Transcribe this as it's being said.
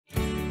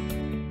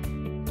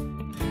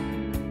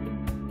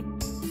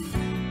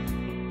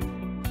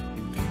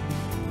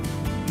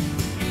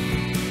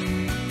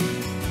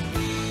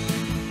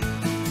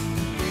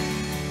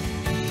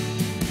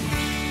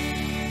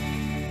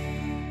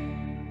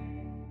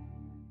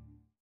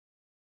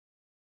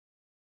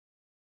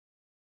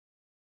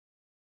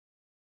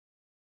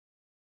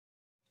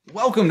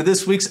Welcome to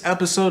this week's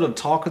episode of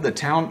Talk of the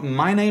Town.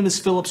 My name is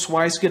Phillip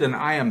Swicegood, and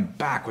I am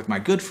back with my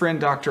good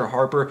friend Dr.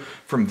 Harper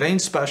from Vein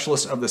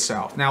Specialists of the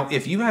South. Now,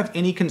 if you have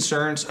any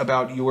concerns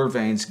about your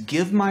veins,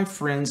 give my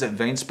friends at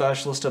Vein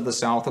Specialists of the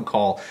South a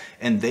call,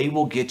 and they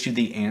will get you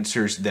the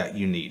answers that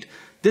you need.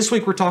 This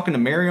week, we're talking to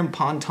Miriam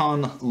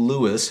Ponton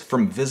Lewis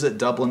from Visit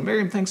Dublin.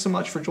 Miriam, thanks so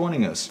much for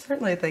joining us.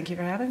 Certainly. Thank you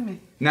for having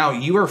me. Now,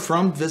 you are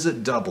from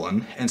Visit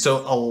Dublin, and so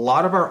a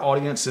lot of our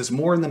audience is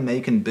more in the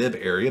Macon Bib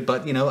area,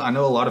 but I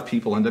know a lot of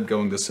people end up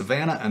going to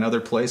Savannah and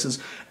other places,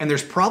 and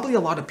there's probably a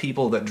lot of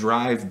people that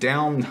drive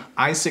down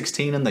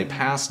I-16 and they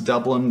pass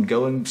Dublin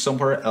going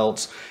somewhere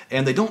else,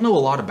 and they don't know a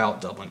lot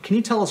about Dublin. Can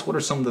you tell us what are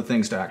some of the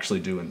things to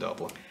actually do in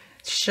Dublin?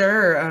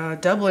 Sure.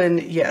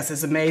 Dublin, yes,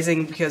 is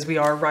amazing because we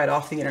are right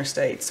off the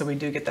interstate, so we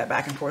do get that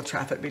back and forth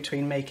traffic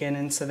between Macon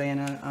and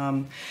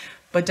Savannah.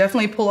 But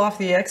definitely pull off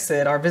the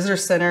exit. Our visitor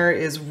center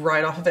is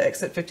right off of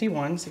exit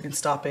 51, so you can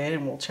stop in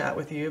and we'll chat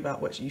with you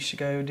about what you should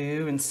go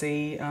do and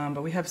see.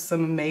 But we have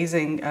some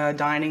amazing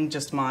dining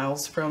just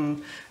miles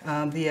from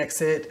the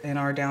exit in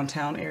our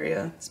downtown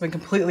area. It's been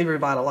completely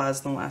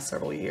revitalized in the last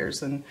several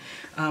years, and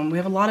we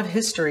have a lot of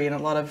history and a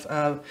lot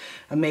of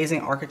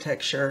amazing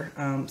architecture.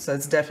 So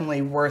it's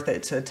definitely worth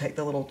it to take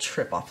the little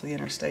trip off the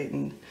interstate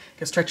and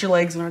go stretch your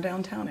legs in our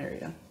downtown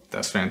area.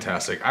 That's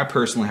fantastic. I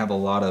personally have a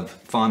lot of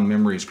fond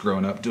memories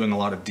growing up doing a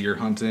lot of deer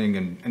hunting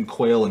and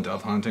quail and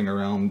dove hunting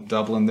around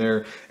Dublin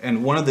there.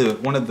 And one of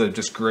the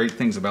just great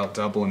things about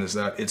Dublin is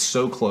that it's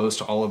so close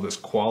to all of this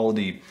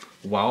quality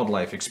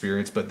wildlife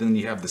experience, but then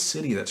you have the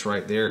city that's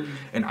right there.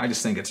 And I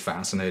just think it's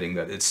fascinating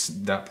that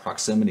that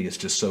proximity is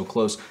just so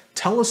close.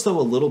 Tell us though a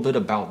little bit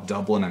about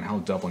Dublin and how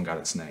Dublin got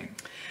its name.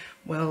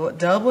 Well,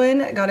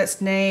 Dublin got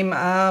its name, one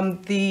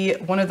of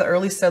the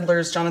early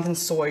settlers, Jonathan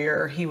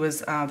Sawyer, he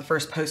was the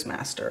first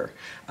postmaster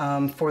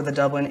for the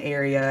Dublin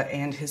area,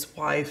 and his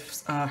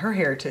wife, her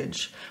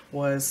heritage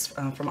was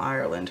from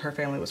Ireland. Her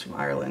family was from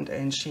Ireland,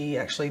 and she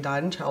actually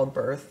died in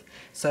childbirth.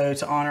 So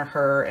to honor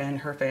her and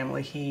her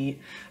family, he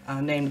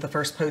named the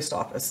first post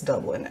office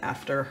Dublin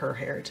after her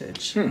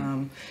heritage.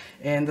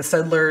 And the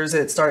settlers,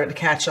 it started to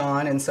catch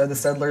on, and so the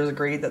settlers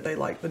agreed that they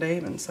liked the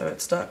name, and so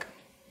it stuck.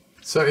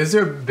 So is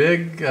there a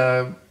big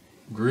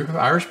group of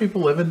Irish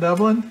people live in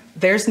Dublin?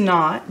 There's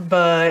not,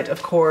 but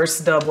of course,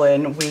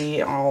 Dublin,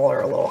 we all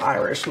are a little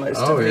Irish most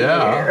of the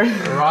year.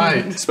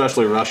 Right.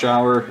 Especially rush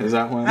hour, is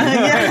that when?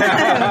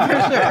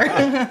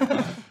 Yeah,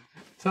 for sure.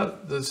 So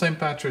the St.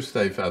 Patrick's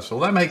Day Festival,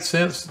 that makes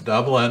sense,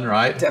 Dublin,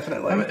 right?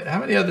 Definitely.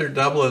 How many other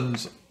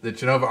Dublins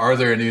that you know of are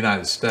there in the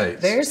United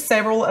States? There's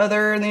several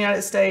other in the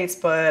United States,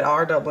 but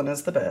our Dublin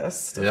is the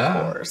best, of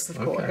course, of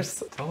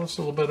course. Tell us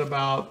a little bit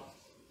about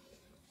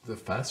the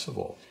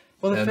festival.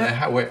 Well, and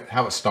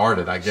how it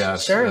started, I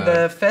guess. Sure.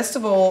 The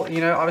festival,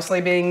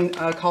 obviously being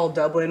called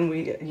Dublin,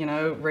 we,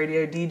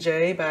 radio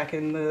DJ back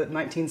in the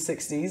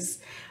 1960s.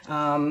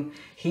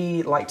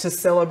 He liked to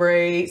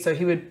celebrate, so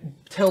he would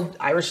tell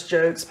Irish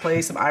jokes,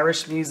 play some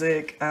Irish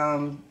music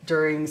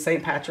during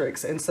St.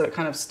 Patrick's, and so it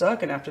kind of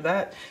stuck. And after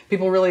that,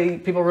 people really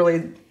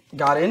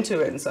got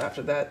into it. And so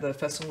after that, the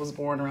festival was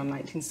born around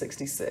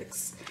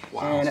 1966,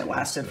 and it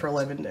lasted for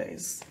 11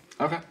 days.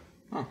 Okay.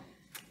 Oh.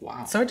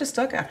 Wow. So it just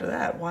stuck after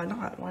that. Why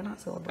not? Why not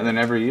celebrate? And then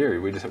every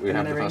year we have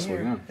the festival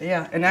again.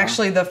 Yeah, and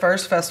actually the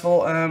first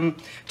festival,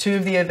 two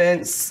of the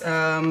events,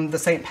 the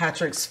St.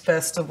 Patrick's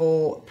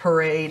Festival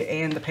Parade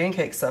and the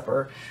Pancake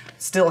Supper,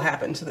 still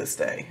happen to this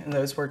day, and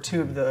those were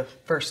two of the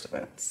first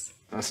events.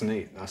 That's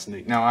neat. That's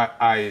neat. Now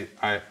I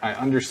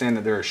understand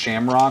that there are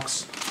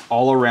shamrocks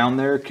all around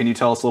there. Can you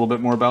tell us a little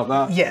bit more about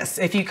that? Yes.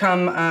 If you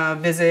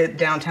come visit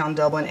downtown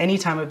Dublin any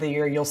time of the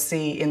year, you'll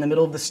see in the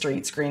middle of the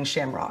streets green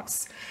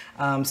shamrocks.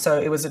 So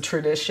it was a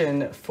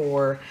tradition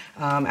for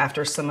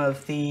after some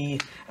of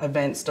the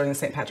events during the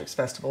St. Patrick's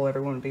Festival,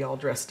 everyone would be all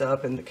dressed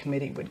up, and the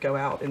committee would go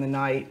out in the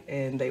night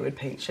and they would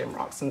paint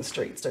shamrocks in the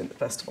streets during the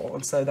festival.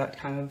 And so that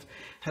kind of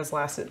has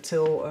lasted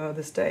till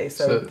this day.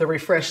 So they're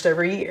refreshed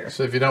every year.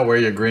 So if you don't wear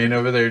your green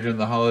over there during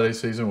the holiday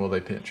season, will they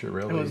pinch you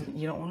really?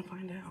 You don't want to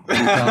find out.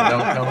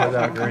 Don't come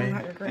without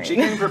green. She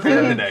came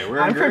prepared today.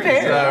 I'm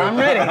prepared. So, I'm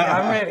ready.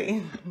 I'm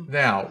ready.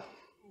 Now,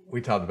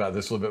 we talked about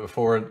this a little bit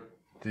before.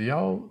 Do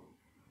y'all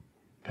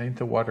paint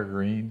the water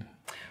green?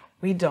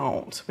 We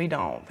don't.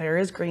 There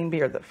is green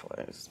beer that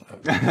flows.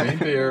 Green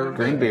beer.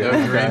 Green beer.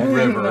 Green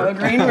river. No,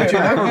 green river. But you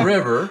have a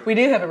river. We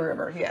do have a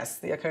river, yes.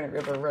 The Oconee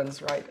River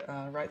runs right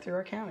through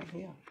our county,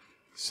 yeah.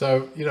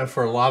 So,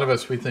 for a lot of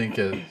us, we think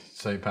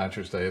St.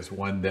 Patrick's Day is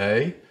one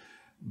day.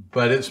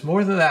 But it's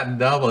more than that in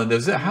Dublin.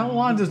 How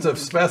long does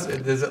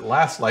it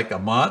last, like a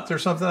month or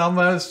something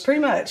almost? Pretty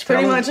much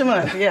a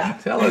month, yeah.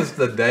 Tell us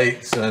the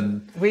dates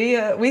and we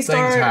things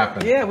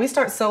happen. Yeah, we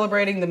start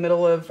celebrating the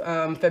middle of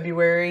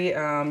February.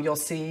 You'll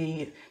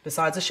see,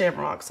 besides the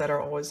shamrocks that are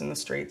always in the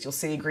streets, you'll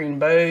see green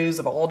bows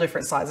of all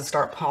different sizes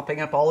start popping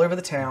up all over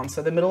the town.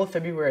 So the middle of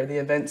February, the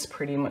events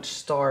pretty much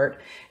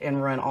start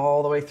and run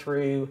all the way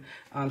through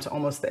to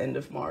almost the end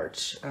of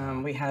March.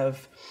 We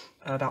have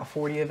about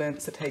 40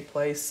 events that take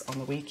place on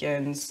the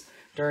weekends,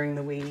 during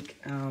the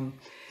week.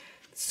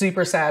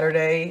 Super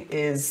Saturday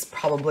is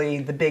probably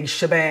the big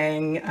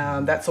shebang.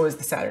 That's always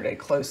the Saturday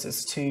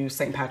closest to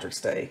St.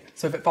 Patrick's Day.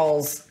 So if it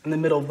falls in the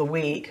middle of the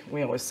week,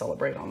 we always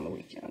celebrate on the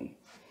weekend.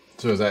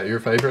 So is that your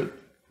favorite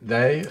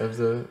day of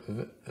the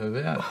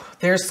event?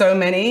 There's so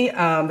many.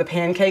 The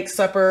pancake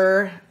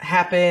supper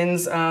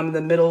happens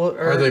the middle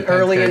or Are they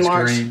early in pancakes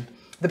March. green?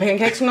 The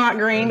pancakes are not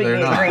green, but you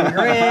They're can not. eat green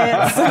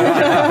grits.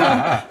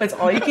 That's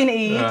all you can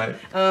eat. Right.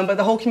 But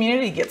the whole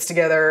community gets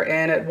together,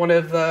 and at one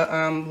of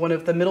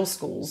the middle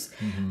schools,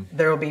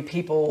 there will be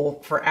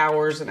people for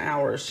hours and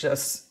hours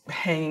just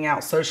hanging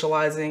out,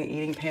 socializing,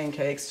 eating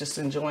pancakes, just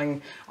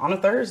enjoying on a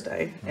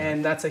Thursday.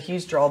 And that's a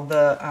huge draw.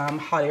 The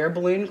hot air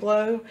balloon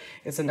glow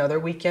is another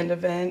weekend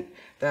event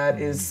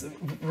that is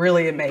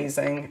really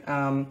amazing.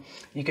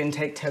 You can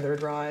take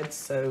tethered rides,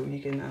 so you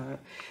can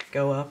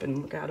go up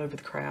and look out over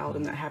the crowd,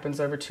 and that happens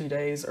over 2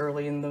 days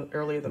early in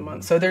the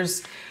month. So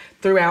there's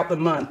throughout the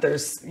month,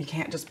 you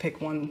can't just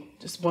pick one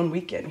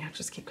weekend. You have to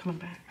just keep coming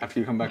back. After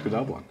you come back to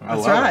Dublin. I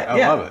That's love right, it. I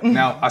yeah. love it.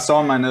 Now, I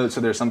saw in my notes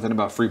that there's something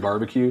about free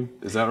barbecue.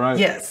 Is that right?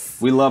 Yes.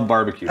 We love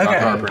barbecue. Okay. Dr.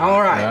 Harper and I.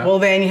 All right. Yeah. Well,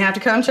 then you have to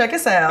come check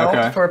us out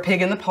Okay. for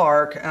Pig in the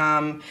Park.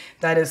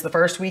 That is the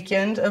first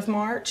weekend of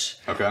March.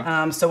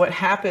 Okay. So what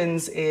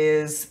happens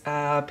is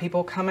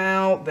people come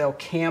out. They'll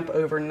camp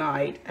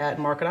overnight at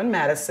Market on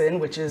Madison,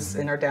 which is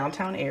in our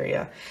downtown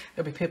area.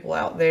 There'll be people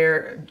out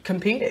there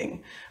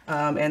competing.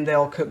 And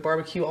they'll cook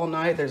barbecue all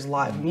night. There's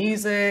live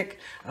music.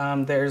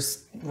 There's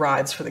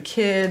rides for the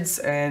kids,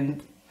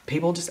 and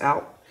people just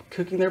out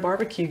cooking their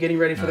barbecue, getting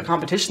ready for the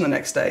competition the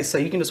next day. So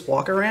you can just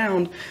walk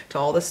around to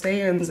all the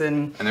stands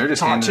and they're just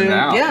talk handing to it them.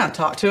 out. Yeah,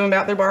 talk to them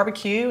about their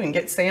barbecue and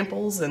get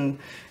samples, and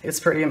it's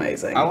pretty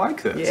amazing. I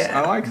like this. Yeah,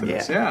 I like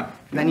this. Yeah.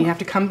 Then you have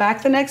to come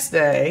back the next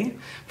day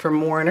for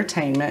more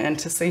entertainment and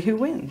to see who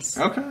wins.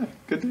 Okay.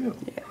 Good deal.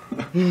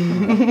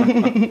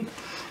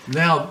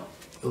 Now,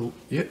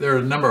 there are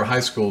a number of high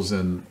schools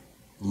in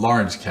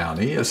Lawrence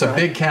County. It's a right.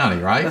 big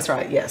county, right? That's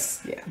right.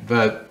 Yes. Yeah.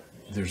 But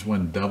there's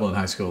one Dublin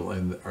High School,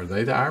 and are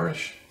they the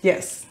Irish?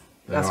 Yes.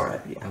 They That's are.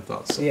 right. Yeah. I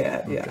thought so.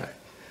 Yeah. Yeah. Okay.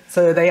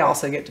 So they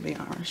also get to be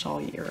Irish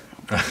all year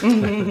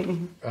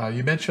round.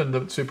 You mentioned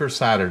the Super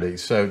Saturday,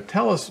 so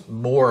tell us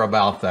more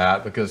about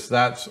that, because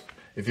that's,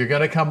 if you're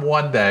going to come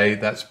one day,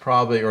 that's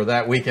probably, or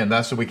that weekend,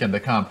 that's the weekend to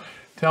come.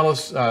 Tell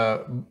us,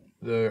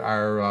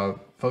 our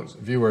folks,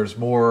 viewers,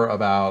 more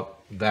about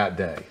that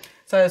day.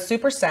 So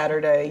Super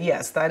Saturday,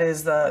 yes,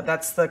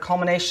 that's the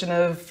culmination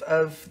of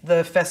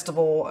the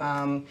festival.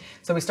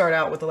 So we start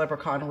out with the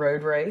Leprechaun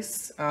Road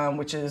Race,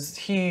 which is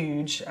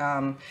huge,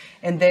 and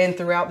then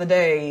throughout the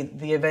day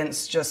the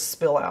events just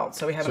spill out.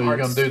 So we have. So you're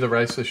going to do the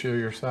race this year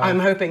yourself? I'm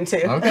hoping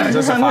to. Okay. Is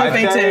this a I'm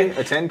hoping 5K,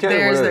 to. a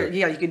 10K?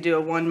 Yeah, you could do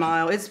a 1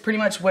 mile. It's pretty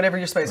much whatever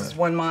your space is.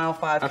 1 mile,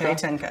 5K, Okay.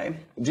 10K.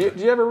 Do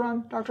you ever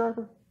run, Dr.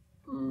 Harper?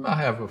 I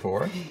have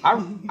before.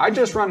 I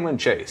just run when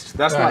chased.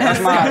 That's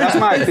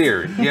my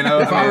theory. You know,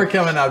 If I were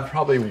coming, I'd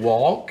probably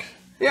walk.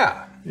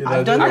 yeah. You know,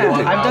 I've done do a that. 1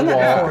 I've mile done that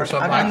walk before. or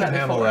something. I've done I that can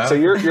handle before. that. So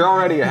you're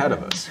already ahead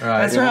of us.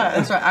 Right. That's right.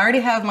 That's right. I already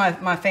have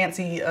my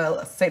fancy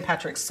St.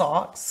 Patrick's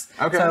socks.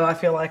 Okay. So I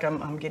feel like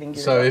I'm getting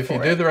geared So up if you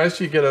for do it. the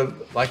rest, you get a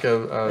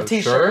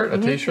T-shirt. shirt, a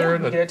Mhm. T-shirt.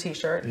 Yeah, you get a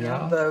T-shirt. Yeah.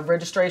 Yeah. The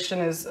registration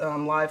is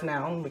live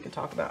now, and we can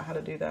talk about how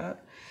to do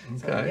that.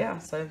 So, Okay. yeah.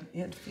 So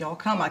if y'all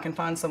come, I can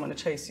find someone to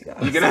chase you guys.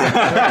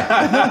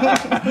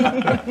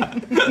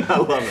 I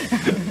love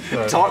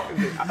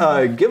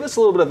it. Give us a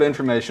little bit of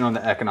information on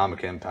the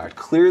economic impact.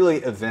 Clearly,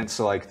 events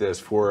like this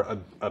for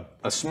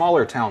a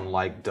smaller town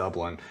like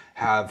Dublin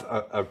have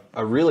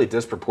a really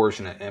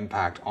disproportionate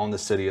impact on the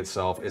city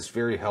itself. It's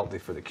very healthy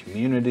for the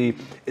community.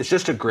 It's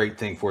just a great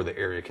thing for the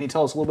area. Can you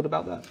tell us a little bit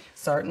about that?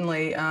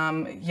 Certainly.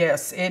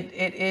 Yes, it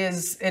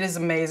is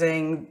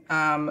amazing.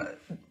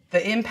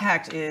 The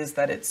impact is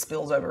that it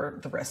spills over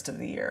the rest of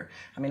the year.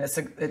 I mean, it's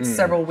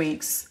several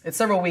weeks. It's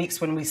several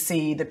weeks when we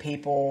see the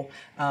people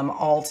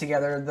all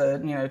together,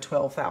 the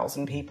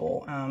 12,000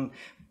 people.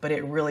 But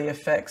it really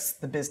affects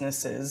the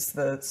businesses,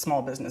 the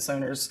small business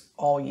owners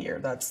all year.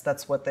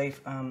 That's what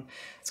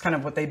it's kind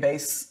of what they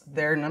base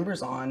their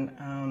numbers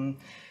on.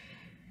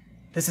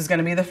 This is going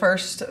to be the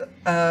first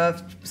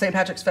St.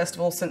 Patrick's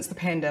Festival since the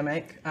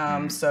pandemic,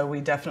 so we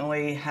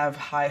definitely have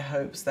high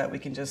hopes that we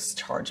can just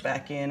charge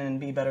back in and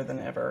be better than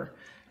ever.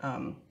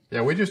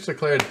 Yeah, we just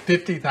declared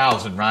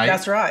 50,000, right?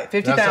 That's right,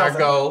 50,000. That's our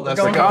goal.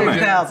 That's We're the going goal. for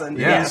 50,000.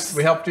 Yes.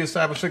 We helped you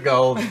establish a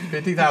goal,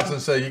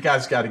 50,000. So you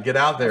guys got to get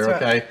out there,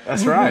 That's right. okay?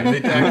 That's right.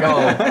 Meet that goal.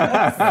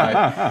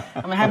 Right.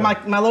 I'm gonna have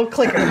my little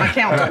clicker, my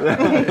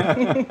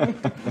counter.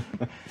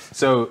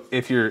 So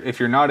if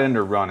you're not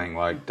into running,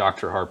 like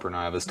Dr. Harper and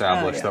I have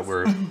established yes.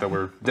 that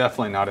we're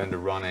definitely not into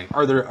running.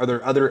 Are there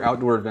other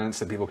outdoor events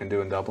that people can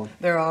do in Dublin?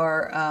 There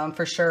are,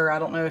 for sure. I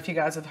don't know if you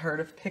guys have heard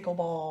of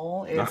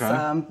pickleball. It's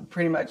Okay.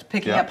 pretty much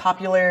picking Yeah. up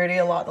popularity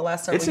a lot the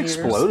last several It's years.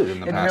 exploded in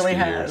the It past really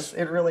few has. years.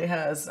 It really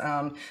has.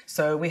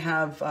 So we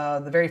have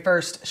the very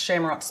first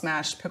Shamrock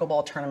Smash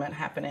pickleball tournament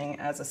happening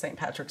as a St.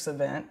 Patrick's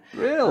event.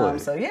 Really?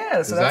 So yeah. So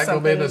Is that's that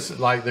going to be something. this,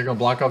 like they're going to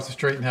block off the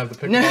street and have the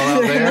pickleball No,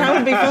 out there? that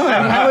would be fun.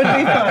 That would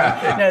be fun.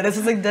 No, this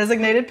is a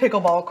designated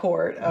pickleball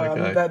court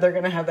Okay. that they're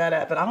going to have that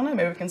at. But I don't know,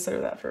 maybe we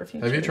consider that for a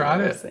future. Have you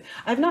tried it?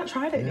 I've not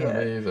tried it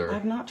yet. Me either.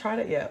 I've not tried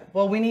it yet.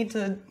 Well, we need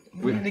to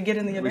get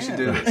in the event. We should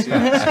do this.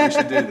 Yeah, we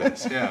should do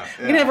this. Yeah.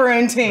 We can have our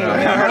own team.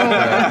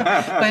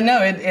 But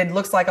no, it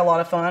looks like a lot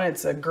of fun.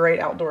 It's a great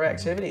outdoor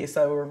activity.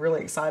 So we're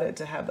really excited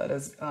to have that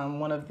as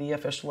one of the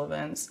official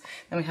events.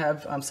 And we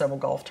have several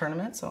golf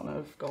tournaments. I don't know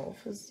if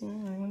golf is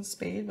anyone's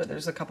speed, but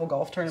there's a couple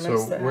golf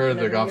tournaments. So where are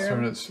the golf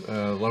tournaments?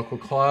 Local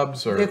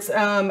clubs? Or? It's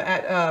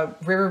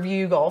at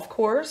Riverview Golf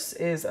Course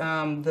is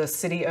the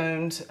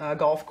city-owned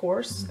golf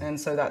course. And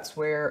so that's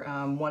where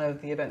one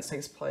of the events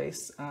takes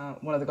place.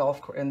 One of the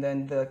golf course, and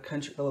then the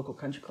local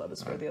country club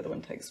is where the other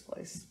one takes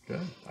place.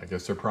 Good. I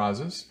guess there are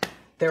prizes.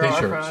 There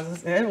T-shirts. are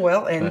prizes,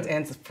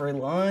 and free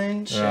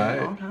lunch and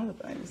all kinds of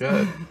things.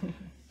 Good.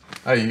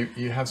 Hey,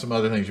 you have some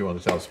other things you want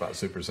to tell us about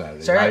Super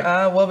Saturday, Sure.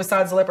 right? Well,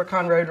 besides the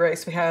Leprechaun Road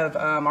Race, we have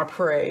our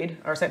parade,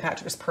 our St.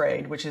 Patrick's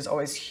Parade, which is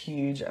always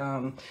huge.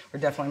 We're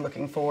definitely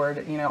looking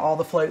forward. You know, all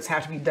the floats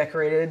have to be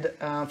decorated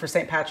for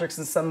St. Patrick's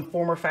in some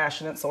form or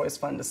fashion. It's always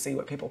fun to see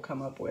what people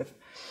come up with.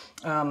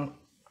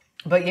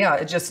 But yeah,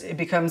 it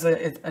becomes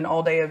an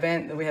all-day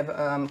event. We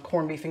have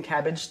corned beef and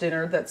cabbage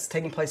dinner that's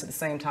taking place at the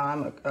same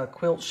time, a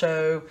quilt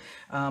show,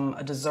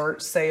 a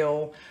dessert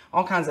sale,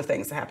 all kinds of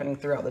things happening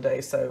throughout the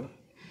day. So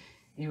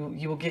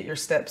you will get your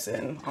steps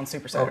in on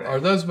Super Saturday. Are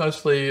those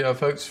mostly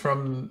folks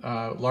from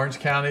Lawrence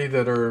County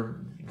that are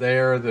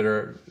there, that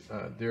are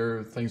there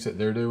are things that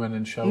they're doing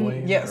and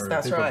showing? Yes, or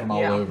that's people right. From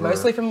all over?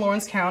 Mostly from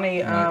Lawrence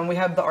County. Right. We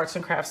have the Arts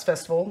and Crafts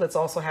Festival that's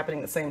also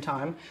happening at the same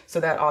time. So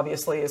that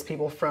obviously is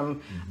people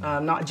from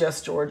not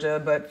just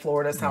Georgia, but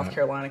Florida, South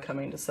Carolina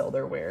coming to sell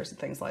their wares and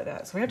things like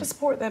that. So we have to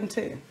support them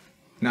too.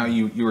 Now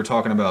you were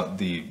talking about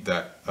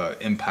that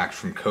impact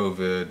from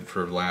COVID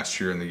for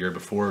last year and the year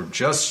before.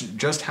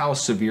 Just how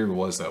severe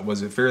was that?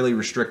 Was it fairly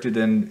restricted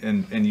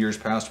in years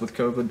past with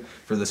COVID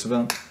for this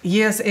event?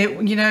 Yes,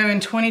 in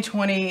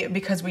 2020,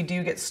 because we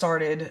do get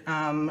started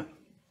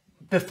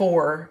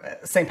before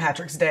St.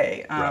 Patrick's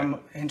Day. Right.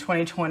 In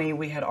 2020,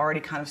 we had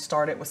already kind of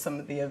started with some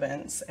of the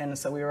events, and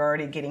so we were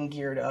already getting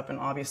geared up, and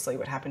obviously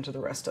what happened to the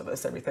rest of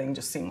us, everything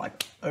just seemed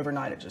like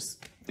overnight it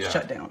just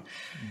shut down.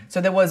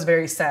 So that was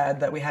very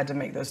sad that we had to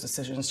make those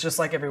decisions, just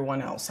like everyone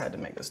else had to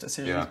make those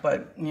decisions. Yeah.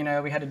 But,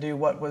 we had to do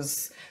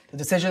the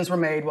decisions were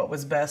made, what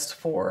was best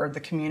for the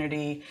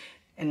community,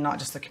 and not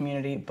just the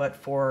community, but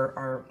for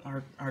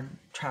our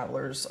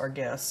travelers, our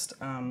guests.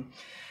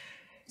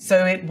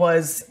 So it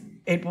was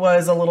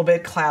a little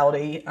bit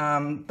cloudy,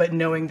 but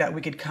knowing that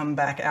we could come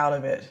back out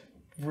of it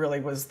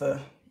really was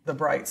the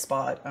bright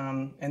spot.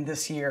 And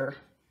this year,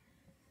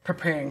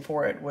 preparing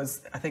for it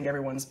was, I think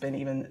everyone's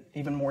been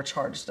even more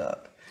charged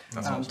up,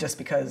 awesome. Just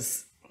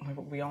because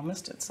we all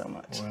missed it so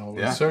much. Well,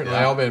 we've certainly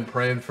all been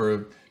praying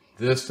for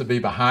this to be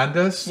behind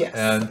us, Yes.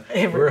 and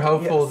we're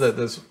hopeful that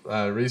this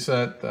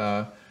recent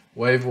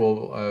wave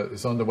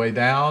is on the way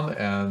down,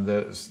 and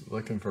that it's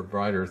looking for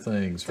brighter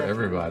things for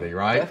everybody,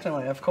 right?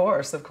 Definitely, of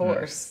course.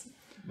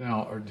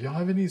 Now, do y'all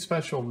have any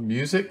special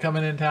music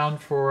coming in town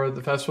for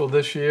the festival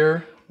this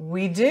year?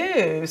 We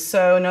do.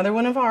 So another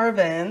one of our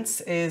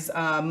events is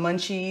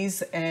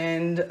Munchies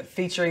and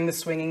featuring the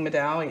Swinging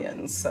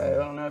Medallions. So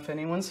I don't know if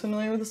anyone's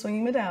familiar with the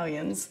Swinging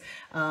Medallions,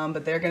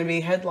 but they're going to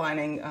be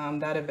headlining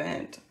that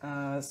event.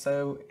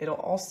 So it'll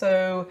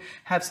also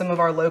have some of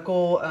our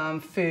local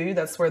food.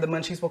 That's where the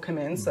Munchies will come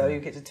in. So you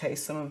get to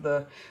taste some of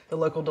the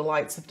local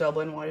delights of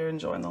Dublin while you're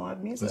enjoying the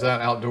live music. Is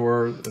that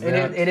outdoor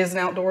event? It is an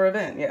outdoor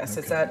event, yes.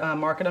 Okay. It's at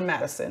Market on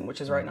Madison,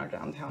 which is right in our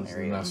downtown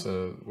area. That's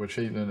which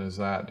evening is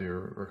that? Do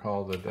you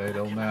recall the date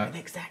on that? The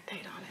exact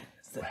date on it.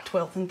 It's the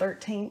 12th and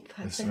 13th.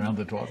 It's around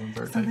the 12th and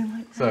 13th. Something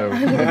like that. So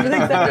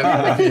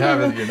if you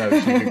have it in your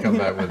notes, you can come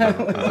back with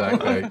the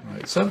exact date.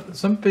 Right.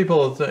 Some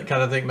people kind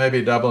of think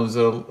maybe Dublin's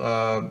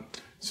a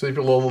sleepy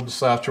little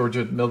South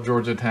Georgia, Middle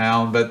Georgia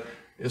town, but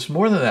it's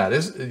more than that.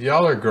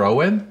 Y'all are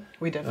growing.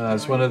 We definitely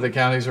it's one of the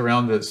counties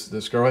around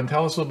that's growing.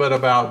 Tell us a little bit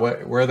about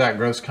where that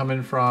growth's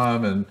coming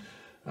from and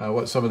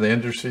what some of the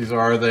industries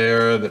are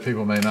there that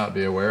people may not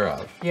be aware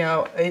of.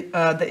 Yeah,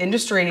 the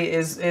industry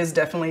is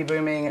definitely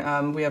booming.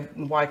 We have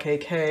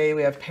YKK,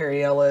 we have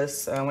Perry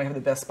Ellis, we have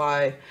the Best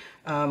Buy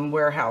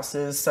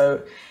warehouses.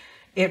 So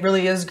it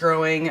really is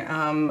growing,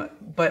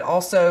 but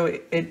also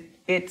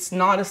it's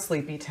not a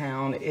sleepy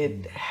town.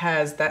 It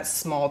has that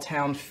small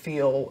town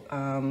feel.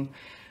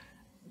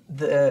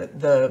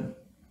 The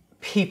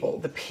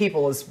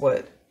people is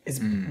what is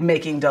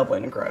making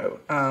Dublin grow.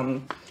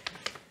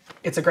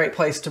 It's a great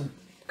place to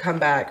come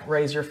back,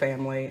 raise your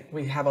family.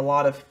 We have a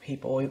lot of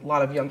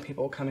young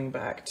people coming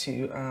back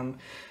to,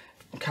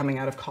 coming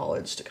out of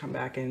college to come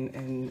back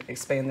and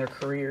expand their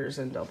careers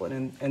in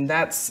Dublin. And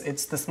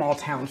it's the small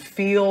town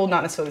feel,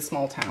 not necessarily the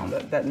small town,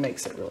 that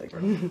makes it really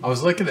great. I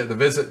was looking at the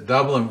Visit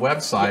Dublin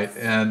website,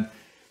 and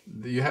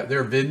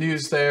there are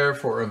venues there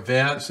for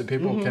events that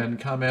people can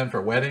come in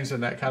for weddings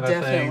and that kind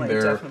of thing.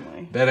 There are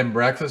bed and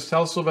breakfast.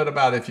 Tell us a little bit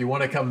about if you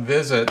want to come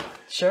visit.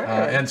 Sure.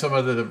 And some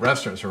of the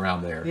restaurants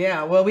around there.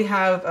 Yeah, well, we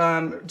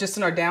have just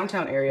in our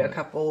downtown area a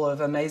couple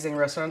of amazing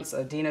restaurants.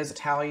 Dino's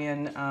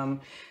Italian,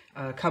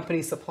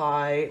 Company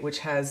Supply, which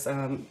has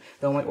the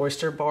only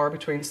oyster bar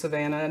between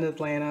Savannah and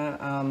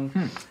Atlanta,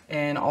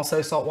 and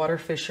also Saltwater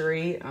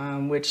Fishery,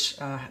 which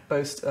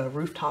boasts a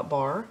rooftop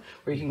bar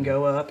where you can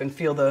go up and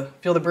feel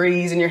the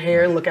breeze in your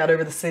hair and look out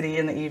over the city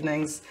in the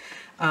evenings.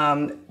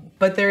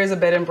 But there is a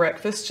bed and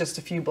breakfast just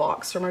a few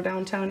blocks from our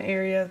downtown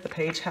area, the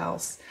Page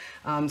House.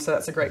 So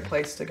that's a great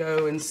place to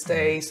go and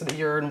stay so that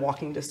you're in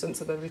walking distance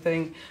of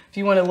everything. If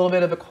you want a little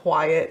bit of a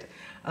quiet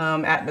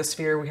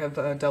atmosphere, we have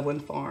a Dublin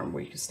Farm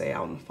where you can stay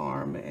out on the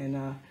farm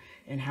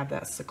and have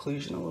that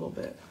seclusion a little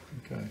bit.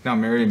 Okay. Now,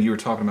 Miriam, you were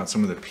talking about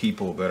some of the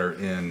people that are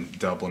in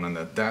Dublin and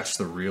that's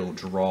the real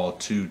draw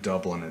to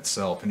Dublin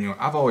itself. And,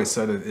 I've always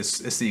said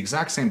it's the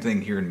exact same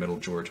thing here in Middle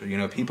Georgia.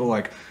 People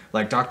like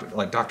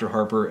Dr.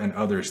 Harper and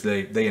others,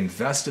 they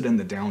invested in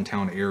the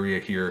downtown area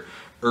here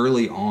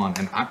early on,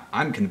 and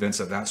I'm convinced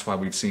that that's why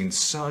we've seen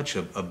such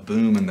a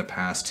boom in the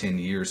past 10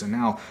 years. And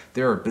now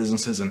there are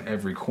businesses in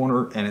every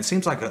corner, and it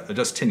seems like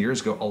just 10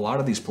 years ago, a lot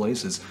of these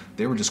places,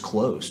 they were just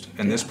closed.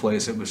 And this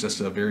place, it was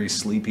just a very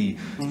sleepy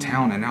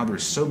town, and now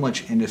there's so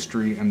much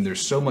industry and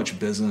there's so much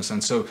business.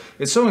 And so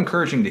it's so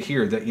encouraging to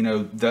hear that,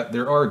 that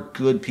there are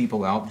good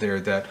people out there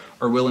that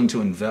are willing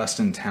to invest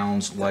in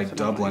towns like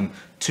Dublin.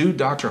 To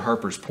Dr.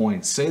 Harper's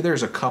point, say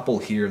there's a couple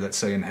here that's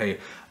saying, hey,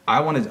 I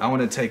want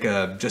to take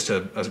a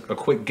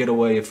quick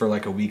getaway for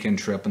like a weekend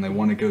trip, and they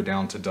want to go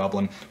down to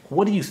Dublin.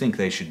 What do you think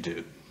they should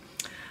do?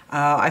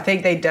 I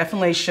think they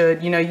definitely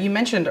should. You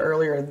mentioned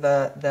earlier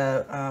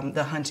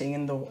the hunting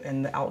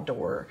and the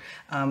outdoor.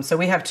 So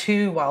we have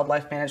two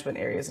wildlife management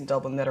areas in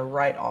Dublin that are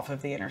right off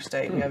of the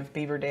interstate. We have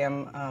Beaver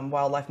Dam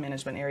Wildlife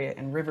Management Area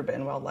and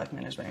Riverbend Wildlife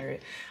Management Area.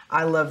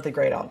 I love the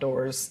great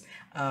outdoors,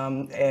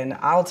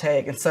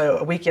 and so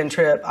a weekend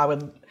trip, I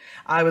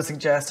would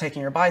suggest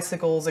taking your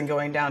bicycles and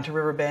going down to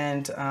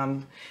Riverbend,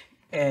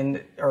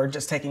 or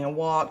just taking a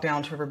walk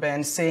down to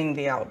Riverbend, seeing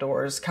the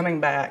outdoors,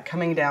 coming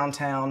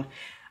downtown.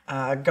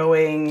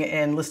 Going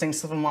and listening to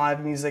some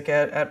live music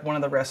at one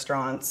of the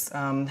restaurants,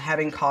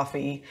 having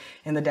coffee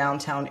in the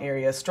downtown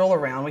area, stroll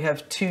around. We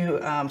have two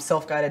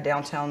self-guided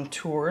downtown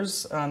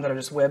tours that are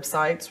just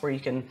websites where you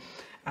can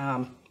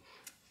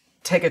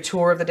take a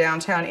tour of the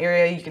downtown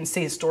area. You can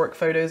see historic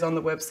photos on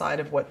the website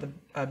of what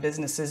the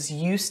businesses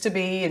used to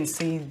be and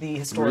see the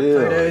historic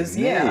photos.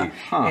 Yeah,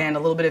 and a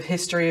little bit of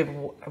history of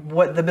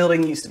what the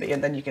building used to be,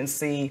 and then you can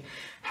see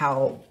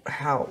how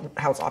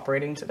it's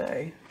operating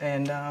today.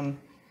 And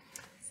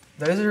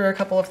those are a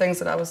couple of things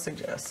that I would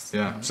suggest.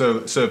 Yeah.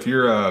 So if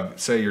you're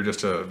say you're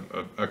just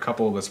a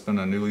couple that's been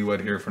a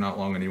newlywed here for not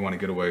long and you want to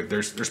get away,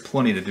 there's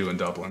plenty to do in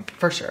Dublin.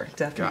 For sure,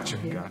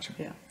 definitely. Gotcha.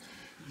 Yeah.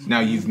 Now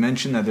you've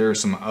mentioned that there are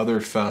some other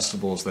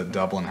festivals that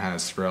Dublin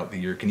has throughout the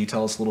year. Can you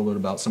tell us a little bit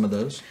about some of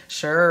those?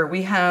 Sure.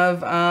 We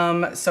have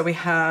we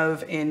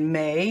have in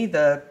May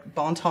the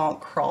Bon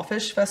Temps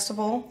Crawfish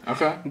Festival.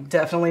 Okay. You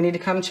definitely need to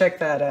come check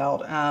that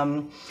out.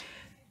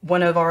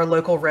 One of our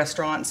local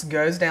restaurants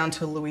goes down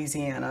to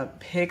Louisiana,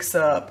 picks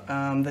up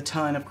the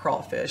ton of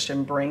crawfish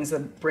and brings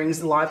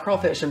live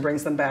crawfish and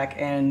brings them back.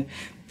 And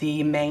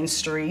the main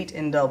street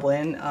in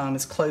Dublin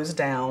is closed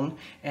down,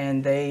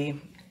 and they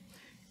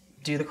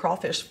do the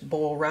crawfish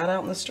boil right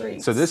out in the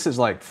street. So this is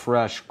like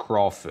fresh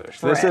crawfish.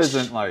 Fresh. This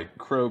isn't like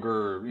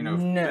Kroger,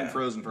 been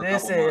frozen for a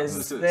couple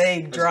months.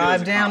 They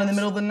drive down in the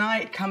middle of the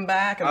night, come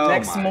back, and the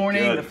next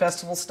morning the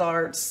festival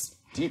starts.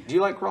 Do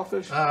you like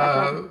crawfish?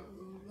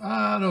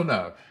 I don't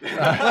know.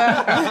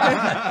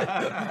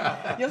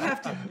 You'll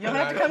have to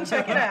come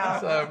check it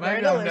out. So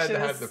maybe I'm glad to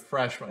have the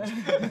fresh ones.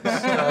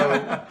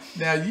 So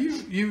now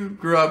you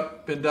grew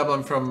up in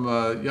Dublin from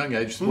a young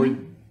age.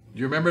 Do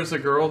you remember as a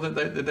girl did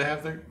they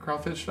have the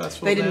crawfish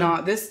festival? They did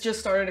not. This just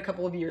started a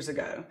couple of years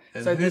ago.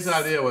 And whose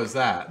idea was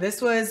that? This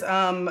was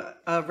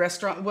a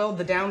restaurant. Well,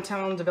 the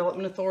Downtown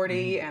Development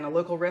Authority and a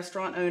local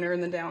restaurant owner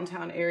in the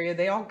downtown area.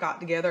 They all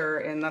got together,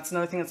 and that's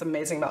another thing that's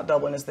amazing about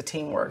Dublin is the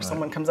teamwork. Right.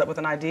 Someone comes up with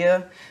an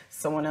idea,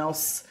 someone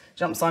else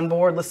jumps on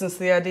board, listens to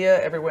the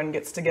idea, everyone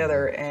gets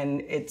together,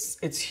 and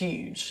it's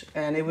huge.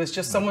 And it was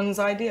just someone's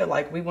idea.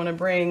 Like we want to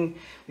bring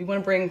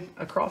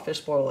a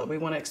crawfish boil. We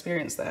want to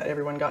experience that.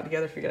 Everyone got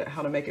together, figured out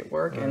how to make it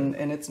work, and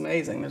it's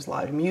amazing. There's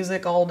live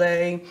music all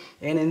day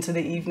and into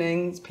the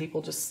evenings.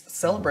 People just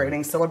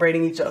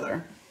celebrating each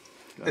other.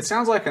 It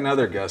sounds like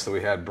another guest that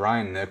we had,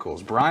 Brian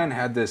Nichols. Brian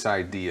had this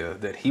idea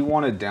that he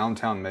wanted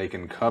downtown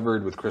Macon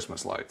covered with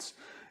Christmas lights.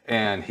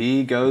 And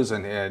he goes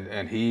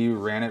and he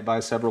ran it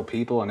by several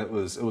people, and it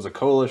was a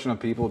coalition of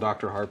people,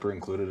 Dr. Harper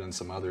included and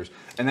some others,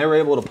 and they were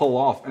able to pull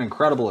off an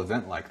incredible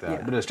event like that.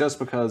 Yeah. But it's just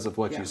because of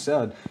what you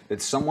said,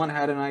 that someone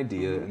had an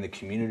idea and the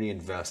community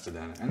invested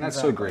in it, and that's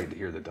so great to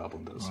hear that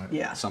Dublin does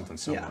something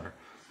similar.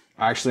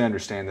 I actually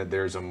understand that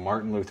there's a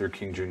Martin Luther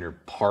King Jr.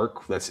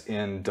 park that's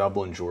in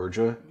Dublin,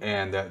 Georgia,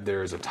 and that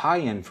there's a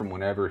tie-in from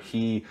whenever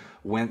he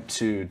went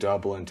to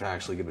Dublin to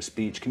actually give a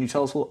speech. Can you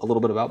tell us a little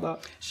bit about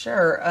that?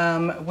 Sure.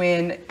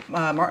 When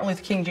Martin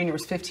Luther King Jr.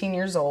 was 15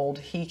 years old,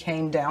 he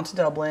came down to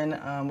Dublin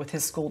with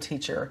his school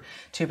teacher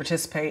to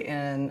participate in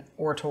an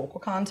oratorical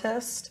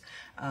contest,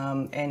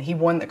 and he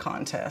won the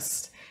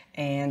contest.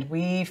 And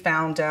we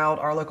found out,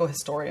 our local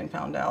historian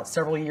found out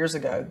several years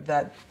ago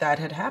that that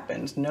had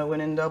happened. No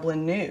one in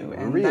Dublin knew.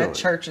 And Really? that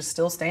church is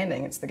still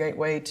standing. It's the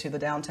gateway to the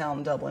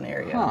downtown Dublin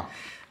area.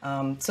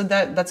 Huh. So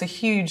that's a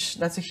huge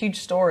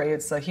story.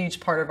 It's a huge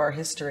part of our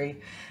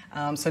history.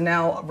 So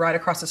now right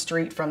across the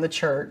street from the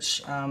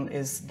church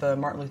is the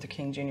Martin Luther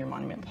King Jr.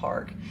 Monument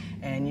Park.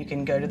 And you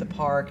can go to the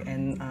park,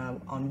 and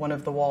on one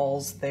of the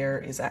walls there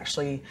is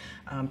actually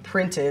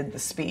printed the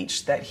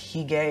speech that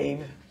he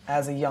gave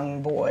as a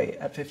young boy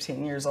at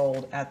 15 years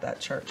old at that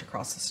church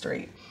across the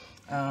street.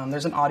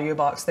 There's an audio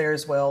box there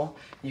as well.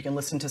 You can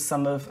listen to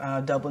some of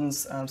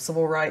Dublin's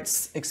civil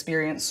rights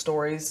experience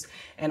stories,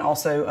 and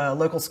also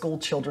local school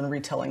children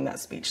retelling that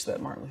speech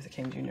that Martin Luther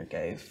King Jr.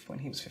 gave when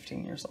he was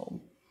 15 years old.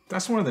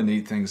 That's one of the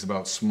neat things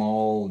about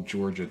small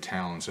Georgia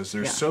towns is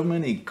there's so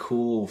many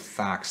cool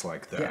facts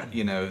like that,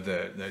 you know,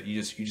 that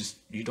you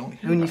don't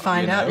hear When you about,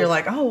 find out, you're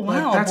like, oh,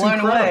 wow, that's blown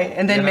incredible, away.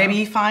 And then you know? maybe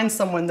you find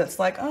someone that's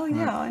like, oh,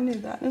 yeah, I knew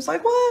that. And it's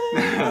like, what?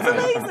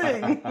 That's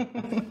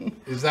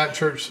amazing. Is that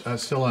church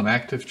still an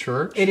active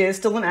church? It is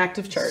still an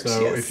active church,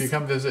 So yes. if you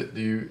come visit,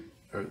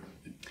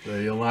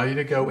 they allow you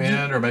to go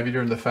in, or maybe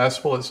during the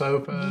festival it's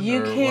open?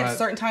 You or can't. what?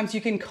 Certain times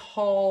you can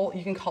call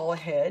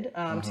ahead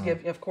to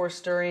give. Of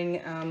course,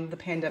 during the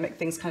pandemic,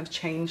 things kind of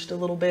changed a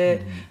little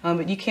bit,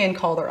 but you can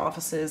call their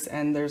offices,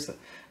 and there's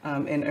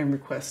and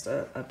request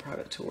a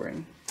private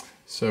touring.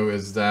 So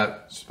is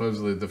that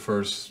supposedly the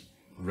first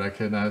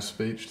recognized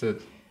speech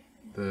that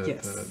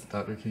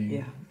Dr. King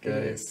Yeah, gave?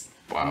 it is.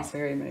 Wow. It's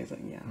very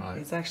amazing. Yeah, Right.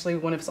 it's actually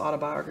one of his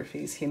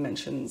autobiographies. He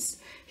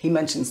mentions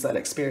that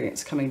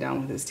experience coming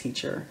down with his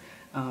teacher,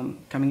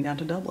 coming down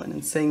to Dublin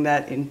and seeing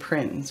that in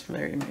print. It's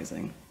very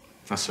amazing.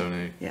 That's so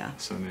neat. Yeah.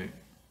 So neat.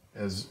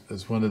 As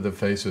one of the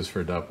faces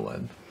for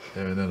Dublin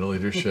and in the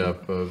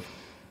leadership of,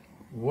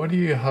 what do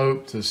you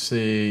hope to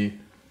see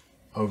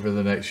over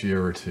the next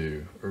year or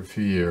two or a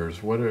few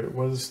years? What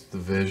is the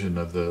vision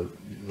of the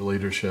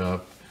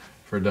leadership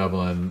for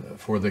Dublin,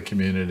 for the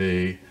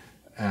community?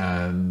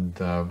 And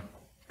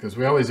because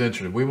we always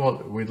interested, we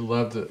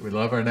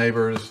love our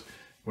neighbors,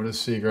 want to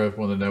see growth,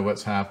 want to know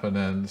what's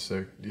happening.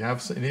 So do you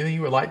have anything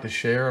you would like to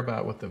share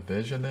about what the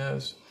vision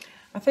is?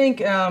 I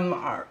think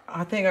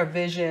our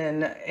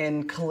vision,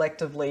 and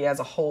collectively as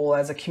a whole,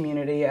 as a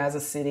community, as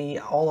a city,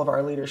 all of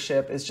our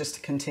leadership is just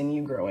to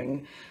continue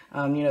growing.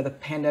 The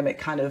pandemic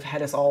kind of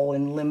had us all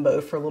in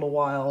limbo for a little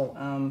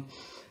while,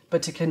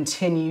 but to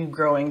continue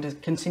growing, to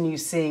continue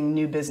seeing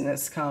new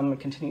business come,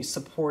 continue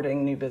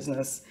supporting new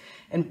business,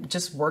 and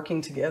just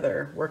working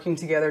together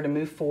to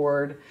move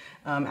forward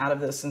out of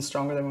this and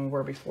stronger than we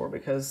were before.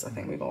 Because I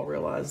think we've all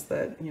realized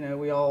that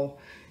we all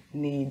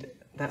need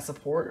that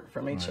support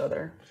from each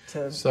other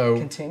to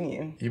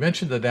continue. You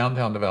mentioned the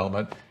downtown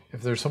development.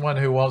 If there's someone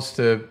who wants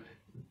to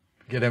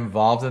get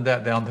involved in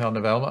that downtown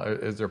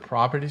development, is there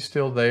property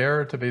still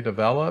there to be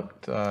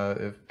developed?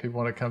 If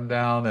people want to come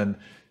down and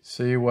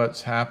see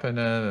what's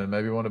happening and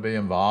maybe want to be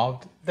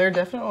involved? There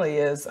definitely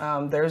is.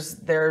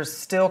 There's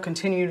still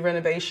continued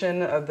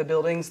renovation of the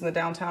buildings in the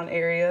downtown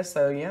area.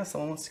 So yeah,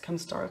 someone wants to come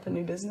start up a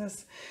new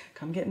business,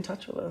 come get in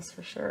touch with us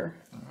for sure.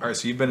 All right,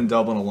 so you've been in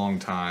Dublin a long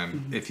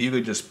time. If you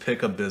could just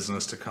pick a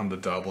business to come to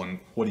Dublin,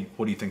 what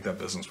do you think that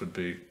business would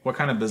be? What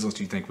kind of business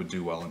do you think would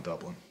do well in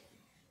Dublin?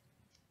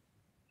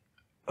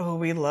 Oh,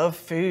 we love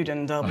food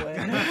in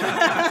Dublin.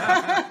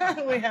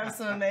 We have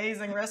some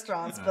amazing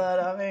restaurants, but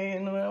I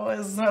mean, we're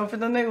always open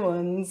to new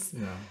ones.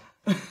 Yeah.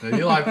 Now,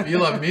 you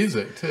love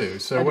music too.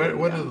 So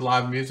what are the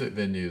live music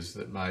venues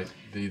that might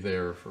be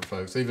there for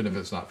folks, even if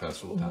it's not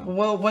festival time?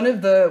 Well, one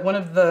of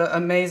the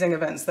amazing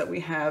events that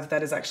we have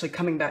that is actually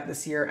coming back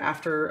this year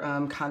after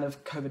kind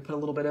of COVID put a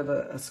little bit of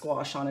a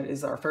squash on it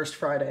is our First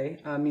Friday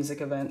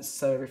music events.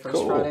 So every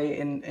First Friday,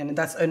 and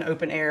that's an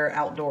open air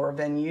outdoor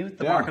venue,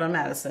 the Market on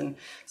Madison.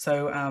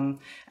 So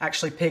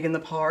actually Pig in the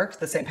Park,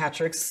 the St.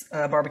 Patrick's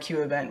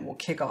barbecue event will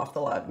kick off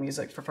the live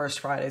music for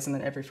First Fridays, and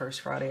then every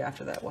First Friday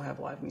after that we'll have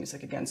live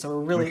music again. So we're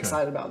really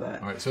excited about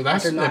that. All right, so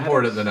that's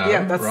important to know,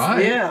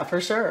 right? Yeah,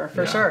 for sure,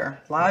 for sure.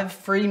 Live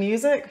free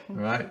music,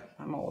 right?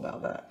 I'm all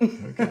about that.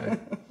 Okay.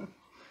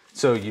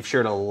 So you've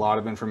shared a lot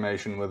of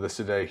information with us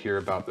today here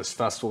about this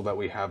festival that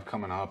we have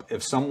coming up.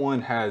 If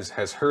someone has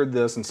heard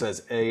this and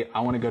says, A, I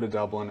want to go to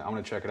Dublin, I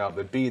want to check it out,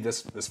 but B,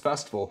 this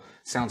festival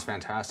sounds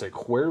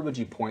fantastic, where would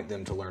you point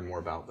them to learn more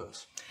about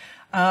this?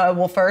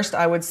 Well, first,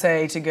 I would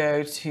say to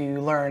go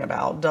to learn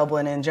about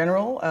Dublin in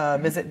general.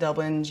 Visit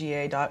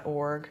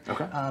dublinga.org.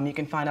 Okay. You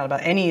can find out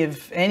about any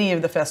of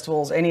the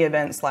festivals, any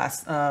events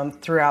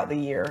throughout the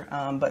year.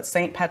 But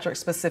St. Patrick's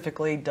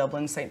specifically,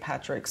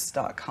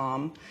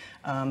 dublinstpatricks.com.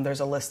 There's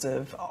a list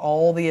of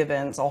all the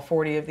events, all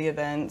 40 of the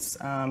events,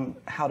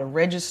 how to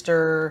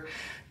register,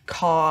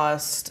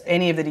 cost,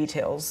 any of the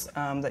details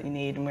that you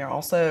need. And we're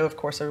also, of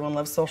course, everyone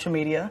loves social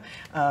media.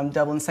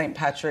 Dublin St.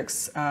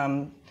 Patrick's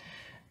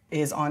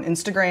is on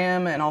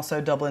Instagram, and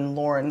also Dublin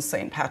Laurens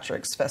St.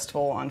 Patrick's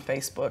Festival on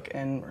Facebook,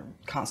 and we're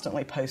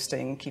constantly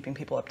posting, keeping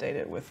people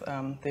updated with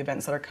the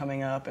events that are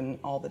coming up and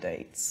all the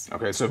dates.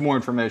 Okay, so if more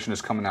information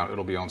is coming out,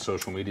 it'll be on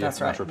social media. That's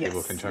right. That's where people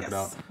Yes. can check it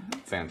Yes.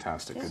 out.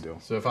 Fantastic, good deal.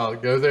 So if I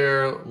go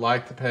there,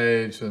 like the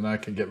page, then I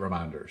can get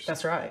reminders.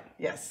 That's right,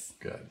 yes.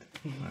 Good.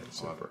 All right,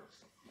 super.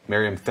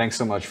 Miriam, thanks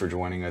so much for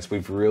joining us.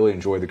 We've really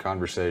enjoyed the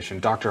conversation.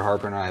 Dr.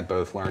 Harper and I have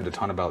both learned a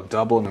ton about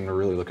Dublin, and we're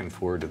really looking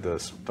forward to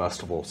this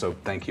festival. So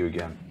thank you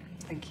again.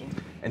 Thank you.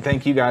 And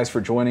thank you guys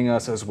for joining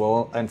us as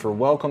well, and for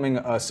welcoming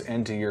us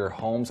into your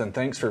homes. And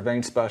thanks for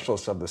Vein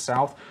Specialists of the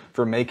South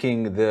for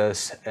making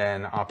this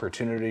an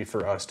opportunity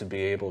for us to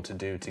be able to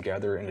do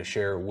together and to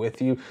share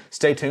with you.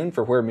 Stay tuned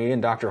for where me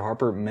and Dr.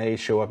 Harper may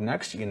show up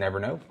next. You never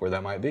know where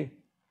that might be.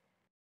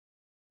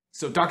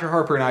 So Dr.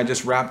 Harper and I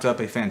just wrapped up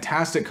a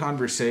fantastic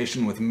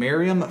conversation with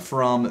Miriam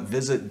from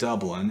Visit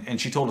Dublin,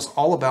 and she told us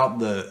all about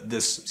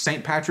this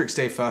St. Patrick's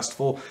Day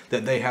Festival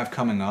that they have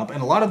coming up,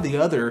 and a lot of the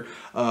other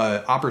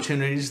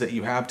opportunities that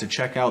you have to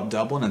check out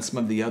Dublin and some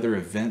of the other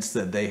events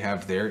that they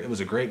have there. It was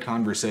a great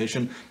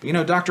conversation. But you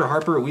know, Dr.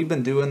 Harper, we've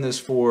been doing this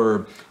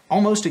for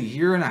almost a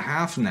year and a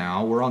half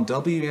now. We're on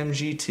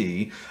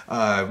WMGT.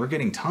 We're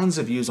getting tons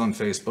of views on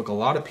Facebook. A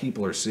lot of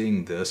people are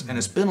seeing this, and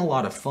it's been a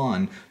lot of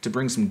fun to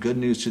bring some good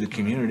news to the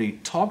community.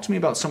 Talk to me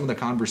about some of the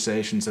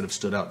conversations that have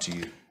stood out to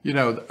you. You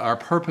know, our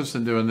purpose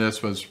in doing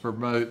this was to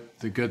promote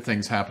the good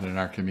things happening in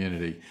our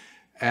community.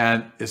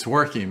 And it's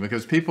working,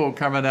 because people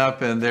coming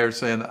up and they're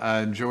saying,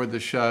 I enjoyed the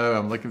show,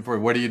 I'm looking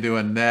forward, what are you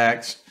doing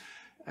next?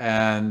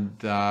 And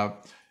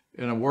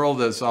in a world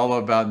that's all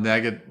about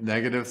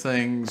negative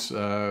things,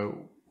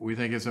 we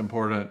think it's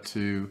important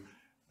to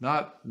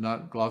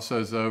not gloss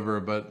those over,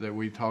 but that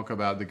we talk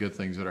about the good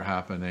things that are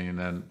happening.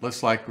 And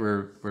looks like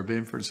we're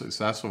being pretty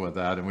successful with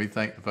that. And we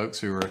thank the folks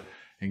who are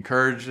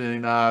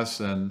encouraging us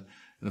and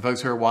the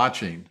folks who are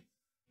watching.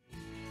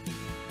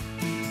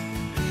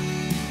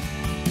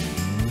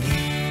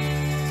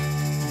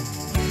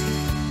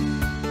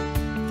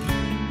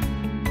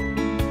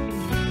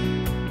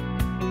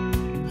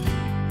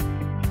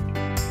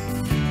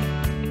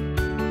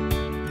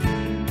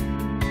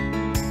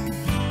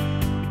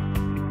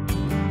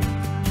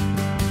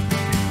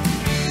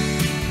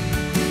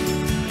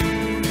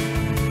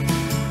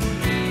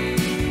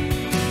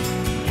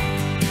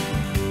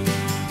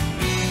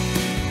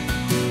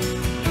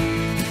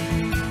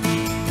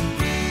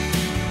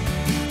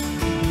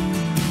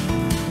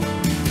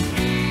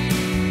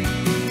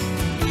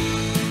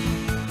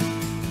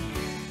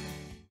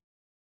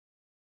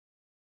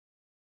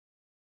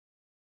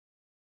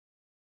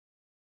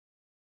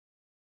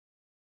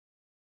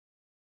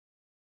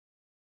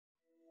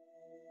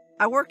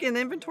 I work in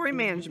inventory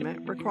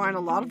management, requiring a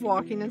lot of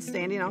walking and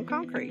standing on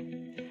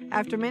concrete.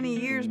 After many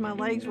years, my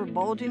legs were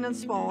bulging and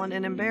swollen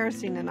and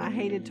embarrassing, and I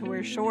hated to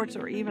wear shorts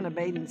or even a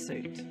bathing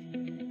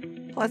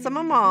suit. Plus, I'm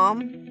a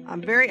mom.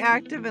 I'm very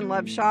active and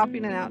love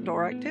shopping and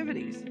outdoor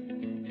activities.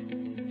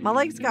 My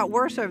legs got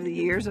worse over the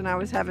years, and I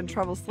was having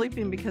trouble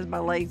sleeping because my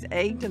legs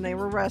ached and they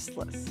were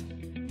restless.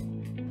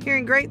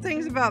 Hearing great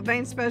things about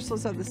Vein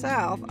Specialists of the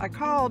South, I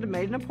called and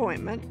made an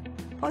appointment,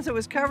 plus it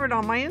was covered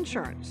on my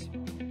insurance.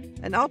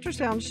 An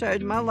ultrasound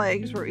showed my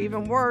legs were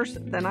even worse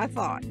than I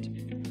thought.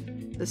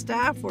 The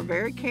staff were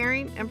very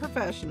caring and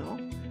professional,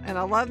 and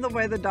I loved the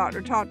way the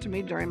doctor talked to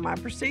me during my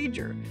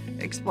procedure,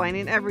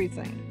 explaining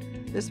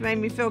everything. This made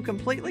me feel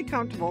completely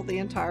comfortable the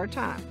entire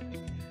time.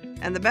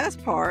 And the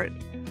best part,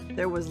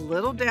 there was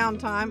little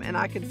downtime and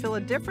I could feel a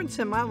difference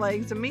in my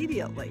legs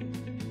immediately.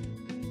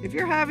 If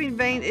you're having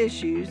vein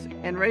issues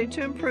and ready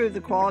to improve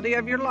the quality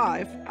of your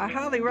life, I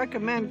highly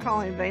recommend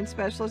calling Vein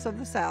Specialists of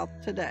the South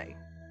today.